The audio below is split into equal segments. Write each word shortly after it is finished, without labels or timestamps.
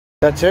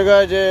자,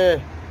 제가 이제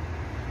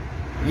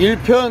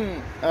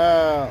 1편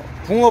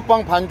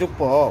붕어빵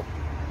반죽법,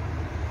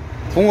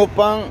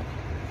 붕어빵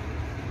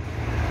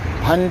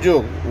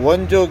반죽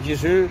원조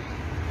기술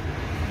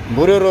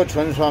무료로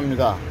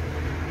전수합니다.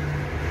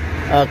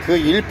 그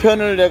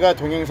 1편을 내가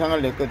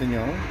동영상을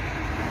냈거든요.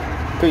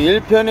 그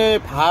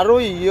 1편에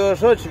바로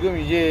이어서 지금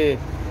이제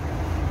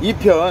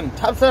 2편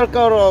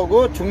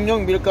찹쌀가루하고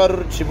중력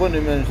밀가루를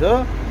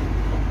집어넣으면서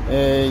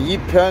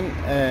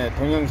 2편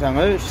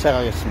동영상을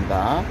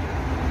시작하겠습니다.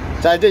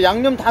 자, 이제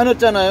양념 다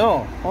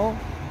넣었잖아요.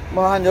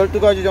 뭐 한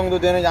 12가지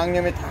정도 되는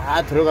양념이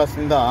다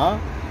들어갔습니다.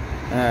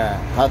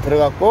 다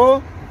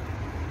들어갔고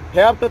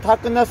배합도 다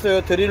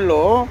끝났어요,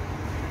 드릴로.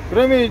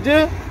 그러면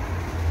이제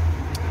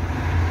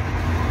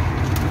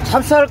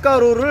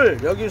찹쌀가루를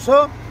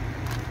여기서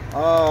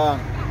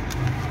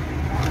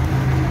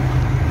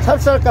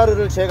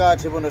찹쌀가루를 제가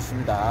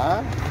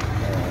집어넣습니다.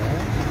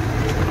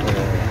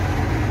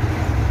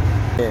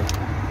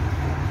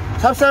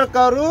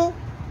 찹쌀가루,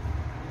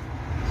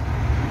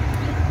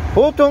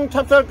 보통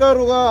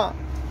찹쌀가루가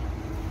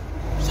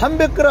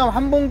 300g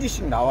한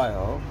봉지씩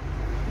나와요.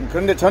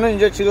 그런데 저는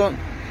이제 지금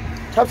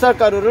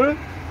찹쌀가루를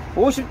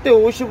 50대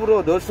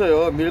 50으로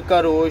넣었어요.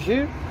 밀가루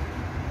 50,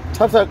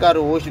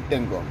 찹쌀가루 50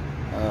 된 거.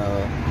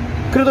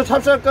 그래도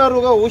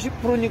찹쌀가루가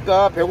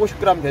 50%니까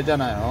 150g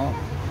되잖아요.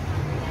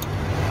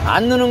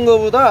 안 넣는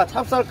것보다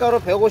찹쌀가루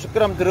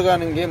 150g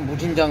들어가는 게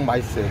무진장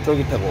맛있어요.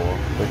 쫄깃하고.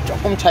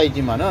 조금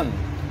차이지만은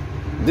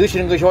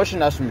넣으시는 것이 훨씬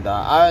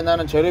낫습니다.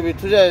 나는 재료비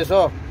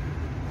투자해서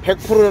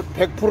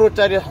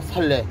 100%짜리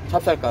살래,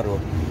 찹쌀가루.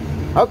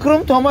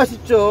 그럼 더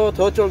맛있죠.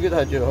 더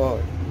쫄깃하죠.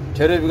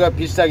 재료비가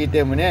비싸기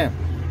때문에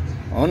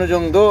어느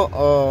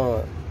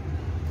정도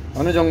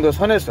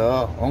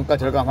선에서 원가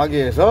절감하기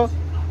위해서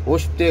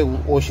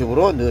 50대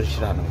 50으로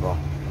넣으시라는 거.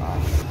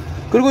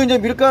 그리고 이제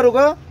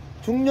밀가루가,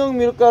 중력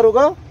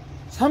밀가루가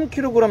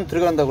 3kg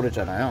들어간다고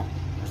그랬잖아요.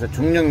 그래서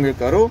중력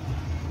밀가루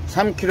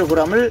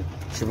 3kg을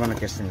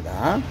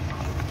집어넣겠습니다.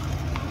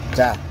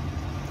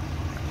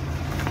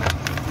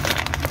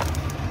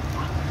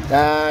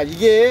 자,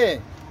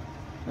 이게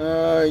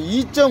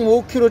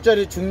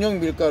 2.5kg짜리 중력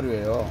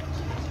밀가루예요.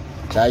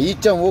 자,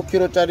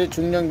 2.5kg짜리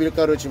중력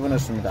밀가루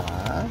집어넣습니다.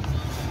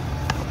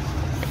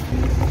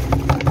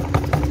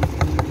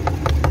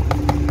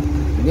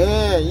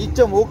 네,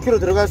 2.5kg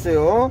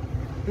들어갔어요.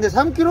 근데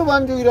 3kg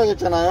반죽이라고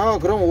했잖아요.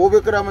 그럼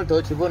 500g을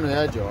더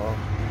집어넣어야죠.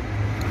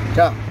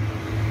 자,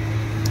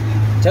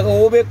 제가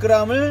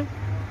 500g을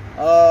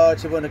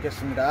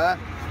집어넣겠습니다.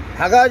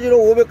 바가지로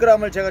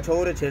 500g을 제가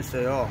저울에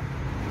쟀어요.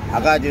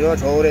 바가지로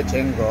저울에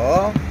잰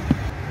거.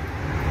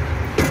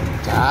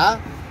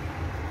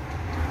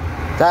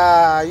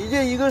 자,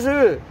 이제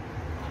이것을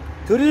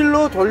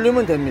드릴로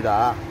돌리면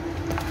됩니다.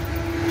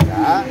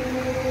 자,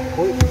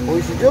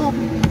 보이시죠?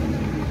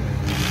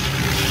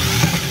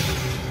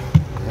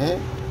 네.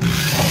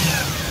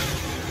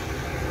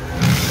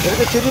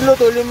 이렇게 드릴로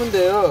돌리면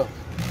돼요.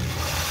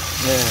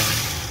 네.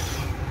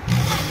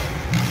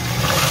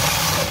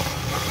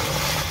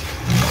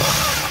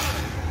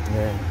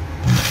 네.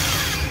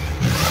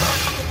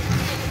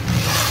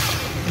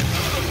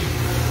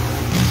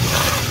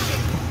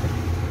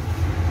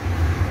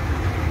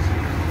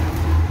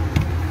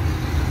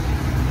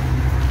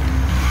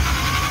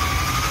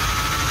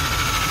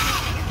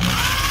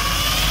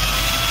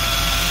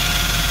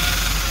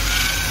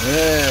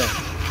 네,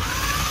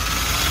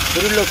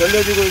 드릴로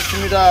돌려주고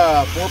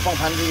있습니다. 붕어빵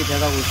반죽이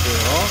돼가고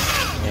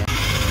있어요. 네.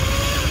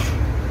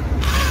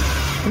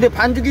 근데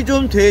반죽이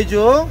좀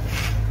되죠?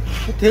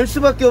 될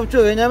수밖에 없죠.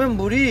 왜냐면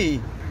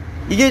물이,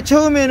 이게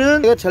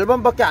처음에는 제가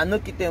절반밖에 안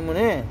넣었기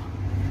때문에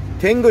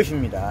된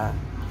것입니다.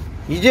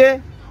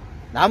 이제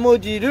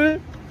나머지를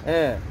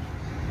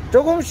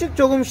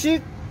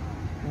조금씩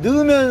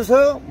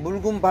넣으면서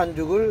묽은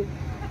반죽을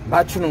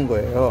맞추는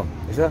거예요.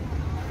 그래서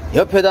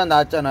옆에다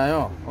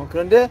놨잖아요.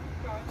 그런데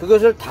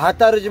그것을 다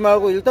따르지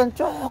말고 일단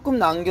조금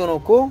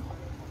남겨놓고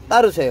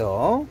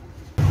따르세요.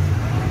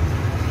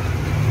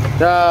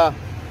 자,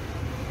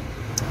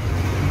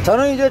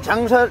 저는 이제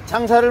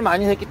장사를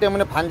많이 했기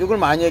때문에, 반죽을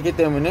많이 했기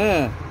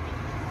때문에,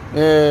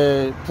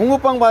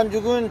 붕어빵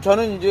반죽은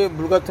저는 이제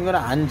물 같은 건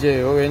안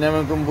재요.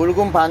 왜냐면 그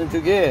묽은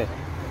반죽의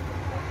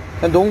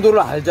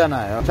농도를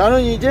알잖아요.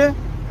 저는 이제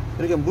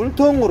이렇게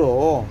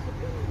물통으로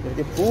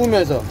이렇게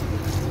부으면서,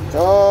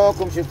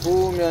 조금씩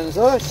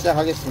부으면서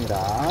시작하겠습니다.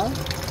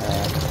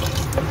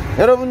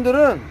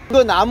 여러분들은 그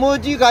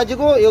나머지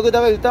가지고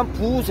여기다가 일단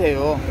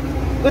부으세요.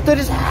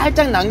 끝들이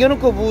살짝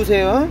남겨놓고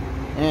부으세요.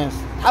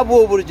 다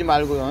부어버리지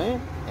말고요.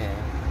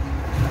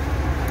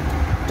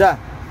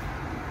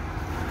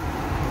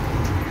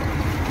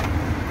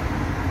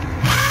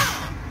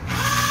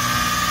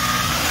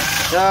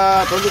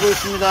 자, 돌리고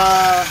있습니다.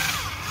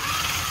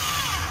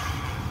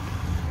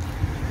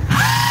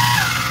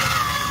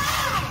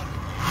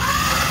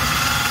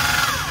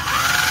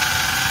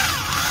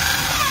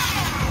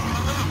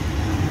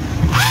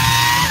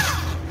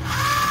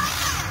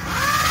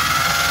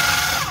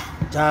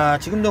 자,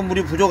 지금도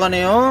물이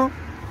부족하네요.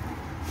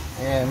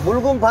 예,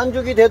 묽은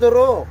반죽이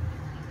되도록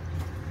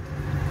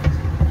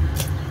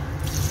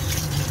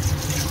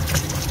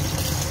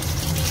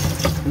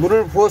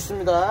물을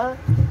부었습니다.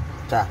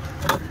 자,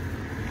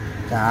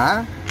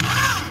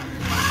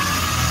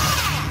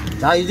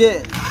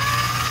 이제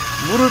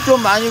물을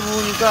좀 많이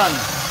부으니까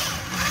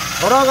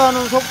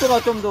돌아가는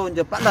속도가 좀 더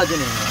이제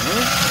빨라지네요.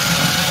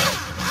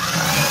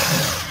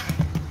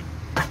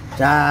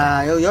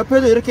 자, 여기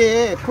옆에도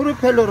이렇게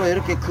프로펠러로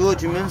이렇게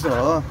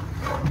그어주면서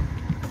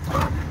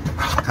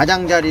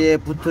가장자리에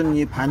붙은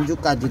이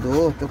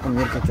반죽까지도 조금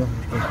이렇게 좀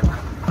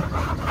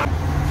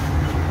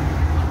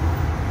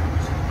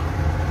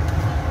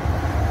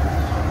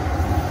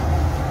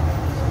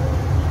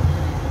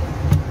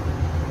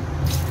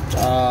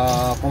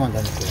조금만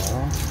더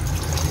넣을게요.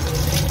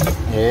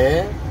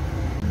 예.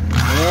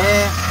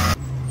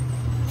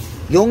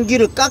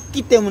 용기를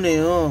깎기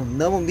때문에요.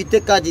 너무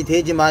밑에까지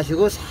대지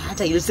마시고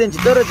살짝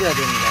 1cm 떨어져야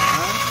됩니다.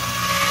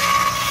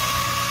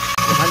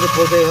 반죽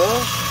보세요.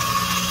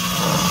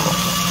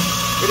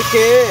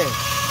 이렇게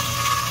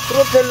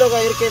프로펠러가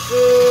이렇게 쓱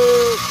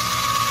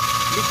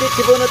밑에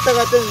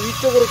집어넣었다가 좀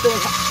위쪽으로 좀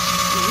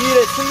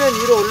위에 수면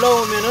위로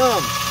올라오면은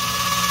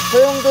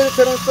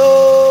소용돌이처럼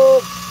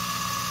쏙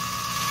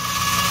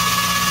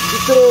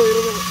밑으로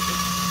이렇게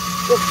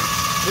쏙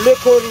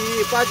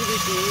블랙홀이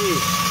빠지듯이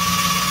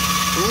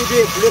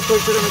우주의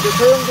블랙홀처럼 이렇게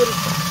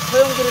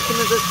소용돌이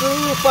치면서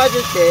쑥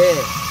빠질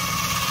때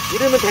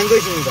이러면 된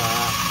것입니다.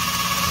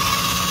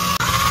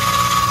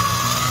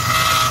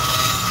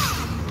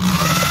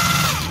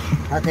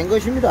 다 된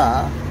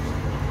것입니다.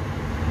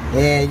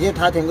 예, 이제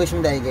다 된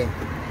것입니다. 이게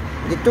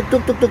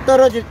뚝뚝뚝뚝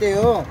떨어질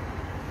때요.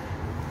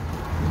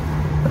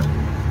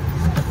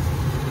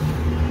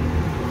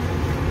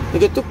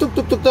 이렇게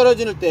뚝뚝뚝뚝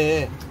떨어질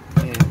때,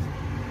 예.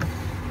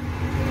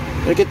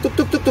 이렇게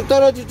뚝뚝뚝뚝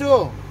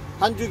떨어지죠?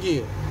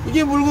 반죽이.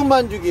 이게 묽은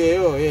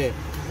반죽이에요. 예.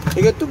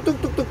 이게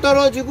뚝뚝뚝뚝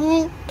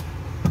떨어지고,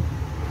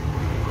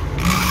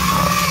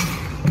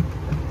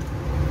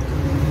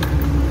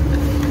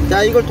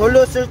 자, 이걸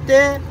돌렸을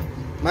때,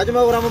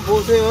 마지막으로 한번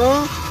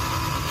보세요.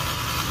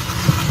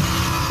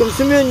 그럼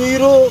수면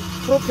위로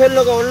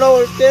프로펠러가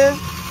올라올 때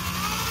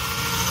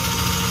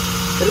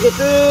이렇게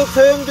쭉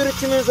소용돌이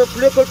치면서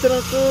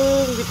블랙홀처럼 쑥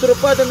밑으로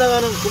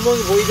빠져나가는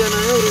구멍이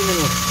보이잖아요.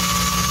 그러면은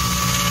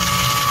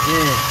예,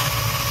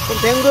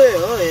 그럼 된 거예요.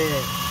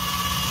 예.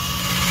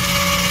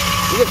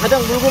 이게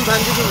가장 묽은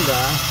반죽입니다.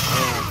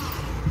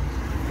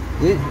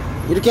 예.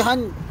 이렇게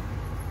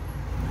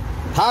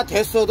다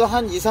됐어도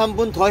한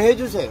 2~3분 더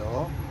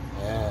해주세요.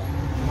 예.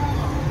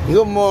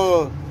 이건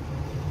뭐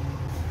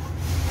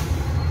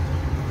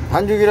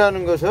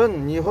반죽이라는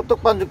것은 이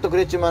호떡 반죽도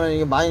그랬지만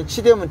이게 많이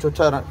치대면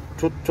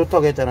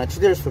좋다고 했잖아.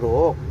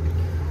 치댈수록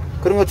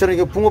그런 것처럼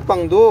이게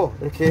붕어빵도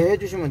이렇게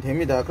해주시면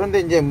됩니다. 그런데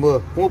이제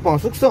뭐 붕어빵은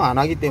숙성 안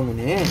하기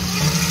때문에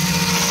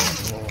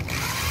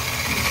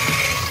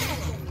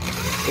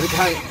이렇게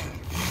한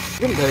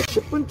지금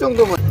 10분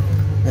정도만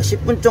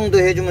 10분 정도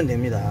해주면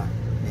됩니다.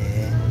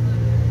 네.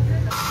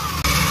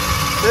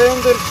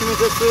 소용돌이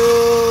치면서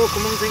쑥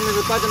구멍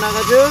생겨서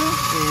빠져나가죠. 네.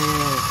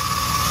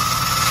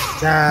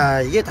 자,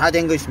 이게 다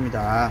된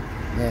것입니다.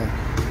 네.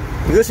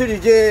 이것을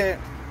이제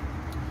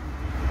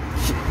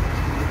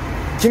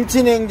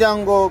김치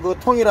냉장고 그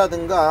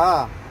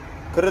통이라든가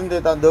그런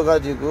데다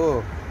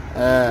넣어가지고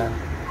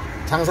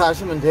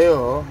장사하시면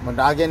돼요. 뭐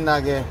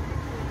락앤락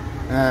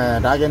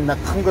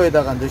큰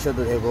거에다가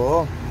넣으셔도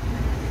되고.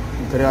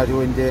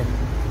 그래가지고 이제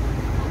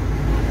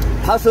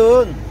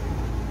팥은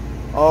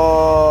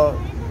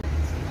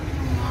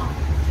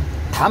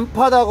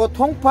단팥하고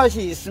통팥이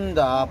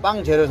있습니다.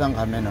 빵 재료상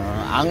가면은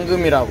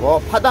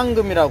앙금이라고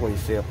팥앙금이라고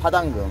있어요.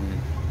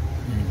 팥앙금.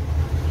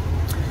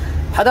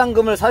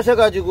 팥앙금을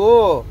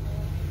사셔가지고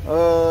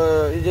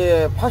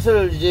이제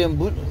팥을 이제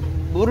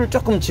물을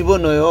조금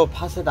집어넣어요.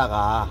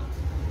 팥에다가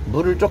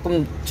물을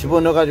조금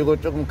집어넣어가지고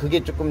조금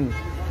그게 조금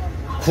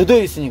굳어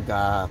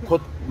있으니까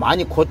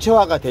많이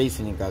고체화가 돼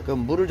있으니까 그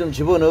물을 좀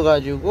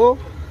집어넣어가지고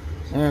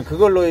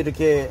그걸로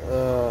이렇게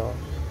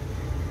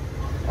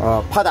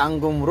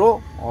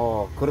팥앙금으로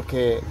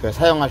그렇게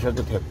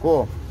사용하셔도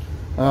됐고,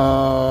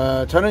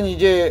 저는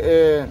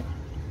이제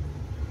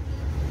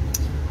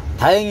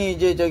다행히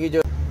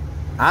이제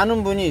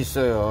아는 분이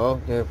있어요.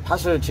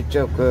 팥을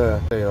직접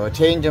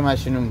체인점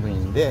하시는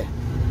분인데,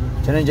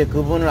 저는 이제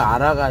그분을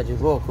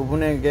알아가지고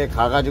그분에게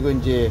가가지고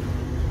이제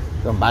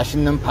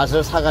맛있는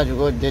팥을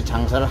사가지고 이제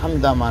장사를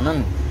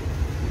합니다마는,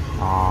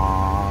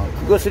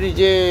 그것을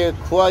이제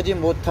구하지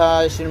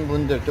못하시는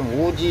분들, 좀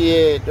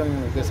오지에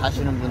좀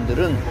사시는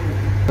분들은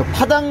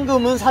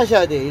팥앙금은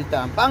사셔야 돼요.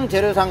 일단 빵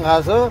재료상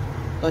가서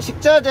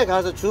식자재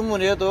가서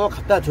주문해도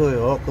갖다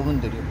줘요.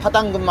 그분들이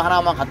팥앙금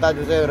하나만 갖다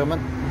주세요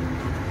그러면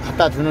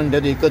갖다 주는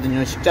데도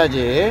있거든요.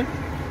 식자재.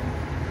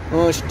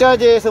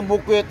 식자재에서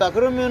못 구했다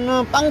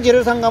그러면은 빵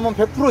재료상 가면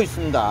 100%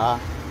 있습니다.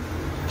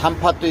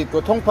 단팥도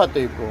있고 통팥도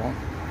있고.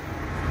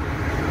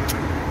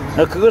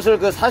 그것을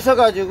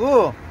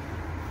사셔가지고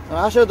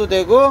하셔도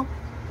되고,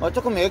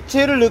 조금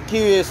액체를 넣기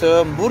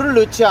위해서 물을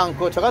넣지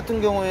않고, 저 같은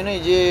경우에는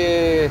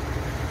이제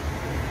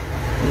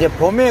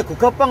봄에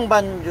국화빵을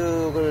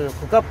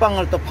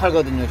또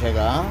팔거든요.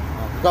 제가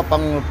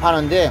국화빵을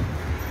파는데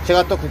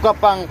제가 또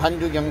국화빵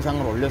반죽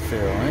영상을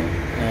올렸어요.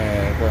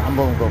 예,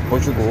 한번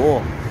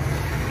보시고,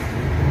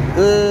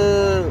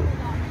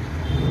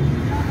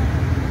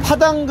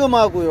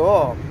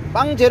 팥앙금하고요,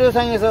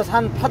 빵재료상에서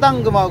산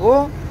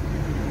팥앙금하고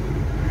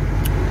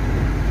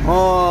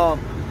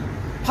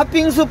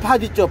팥빙수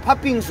팥 있죠,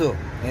 팥빙수.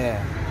 예,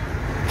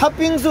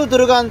 팥빙수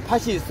들어간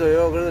팥이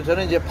있어요. 그래서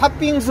저는 이제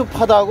팥빙수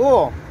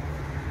팥하고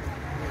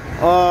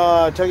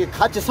저기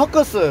같이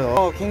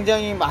섞었어요.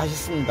 굉장히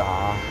맛있습니다.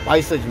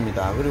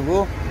 맛있어집니다.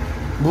 그리고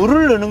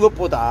물을 넣는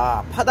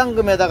것보다,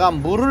 팥앙금에다가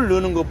물을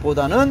넣는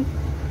것보다는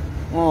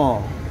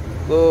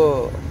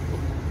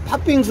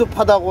팥빙수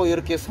팥하고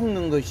이렇게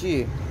섞는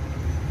것이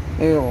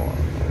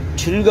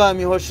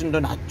질감이 훨씬 더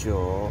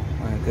낫죠.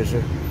 그래서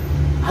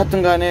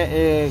하여튼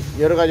간에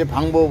여러가지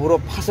방법으로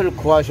팥을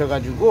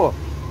구하셔가지고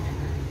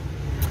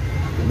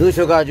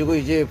넣으셔가지고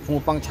이제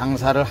붕어빵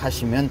장사를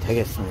하시면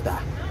되겠습니다.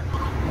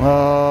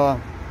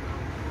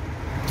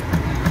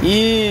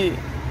 이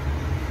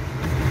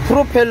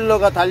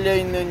프로펠러가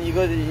달려있는 이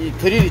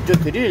드릴 있죠,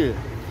 드릴.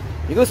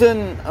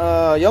 이것은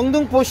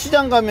영등포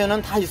시장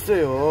가면은 다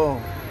있어요.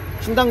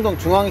 신당동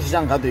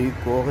중앙시장 가도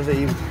있고. 그래서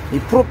이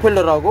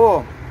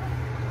프로펠러라고,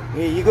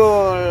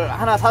 이걸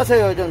하나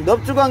사세요. 좀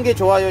넙죽한 게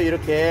좋아요.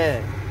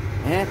 이렇게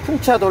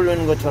풍차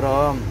돌리는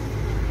것처럼.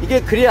 이게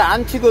그래야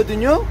안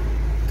튀거든요.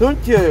 덜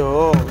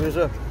튀어요.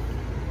 그래서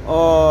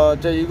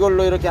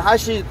이걸로 이렇게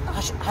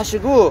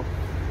하시고,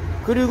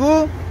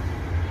 그리고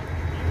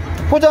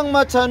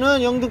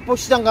포장마차는 영등포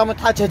시장 가면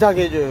다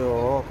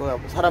제작해줘요.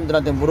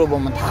 사람들한테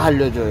물어보면 다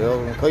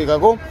알려줘요. 거기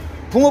가고,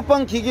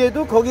 붕어빵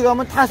기계도 거기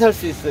가면 다 살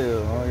수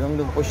있어요.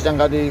 영등포 시장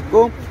가도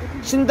있고,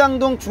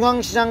 신당동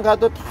중앙시장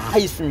가도 다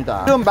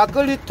있습니다. 이런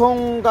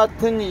막걸리통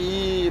같은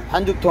이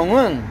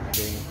반죽통은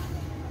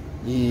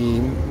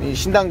이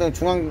신당동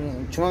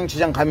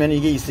중앙시장 가면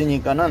이게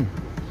있으니까는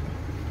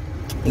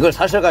이걸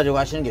사셔가지고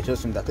하시는 게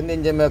좋습니다. 근데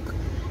이제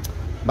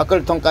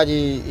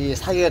막걸리통까지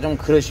사기가 좀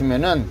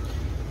그러시면은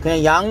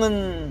그냥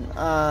양은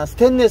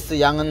스테인리스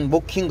양은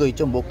못 킨 거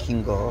있죠, 못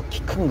킨 거,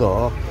 키 큰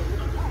거,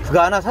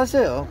 그거 하나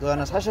사세요. 그거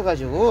하나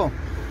사셔가지고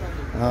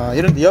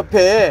이런데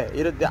옆에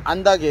이런데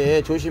안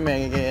닿게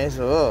조심하게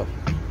해서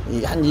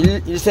한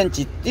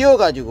 1cm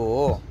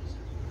띄어가지고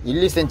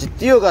 1-2cm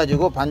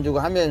띄어가지고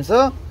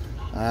반죽하면서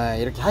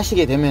이렇게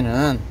하시게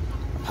되면은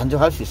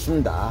반죽할 수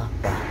있습니다.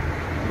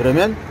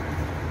 그러면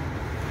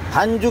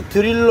반죽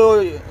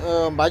드릴로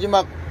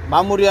마지막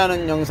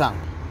마무리하는 영상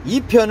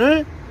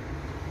 2편을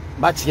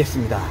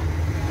마치겠습니다.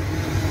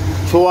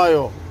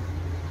 좋아요,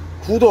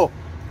 구독,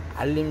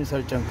 알림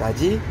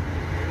설정까지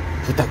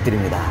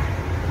부탁드립니다.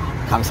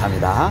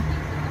 감사합니다.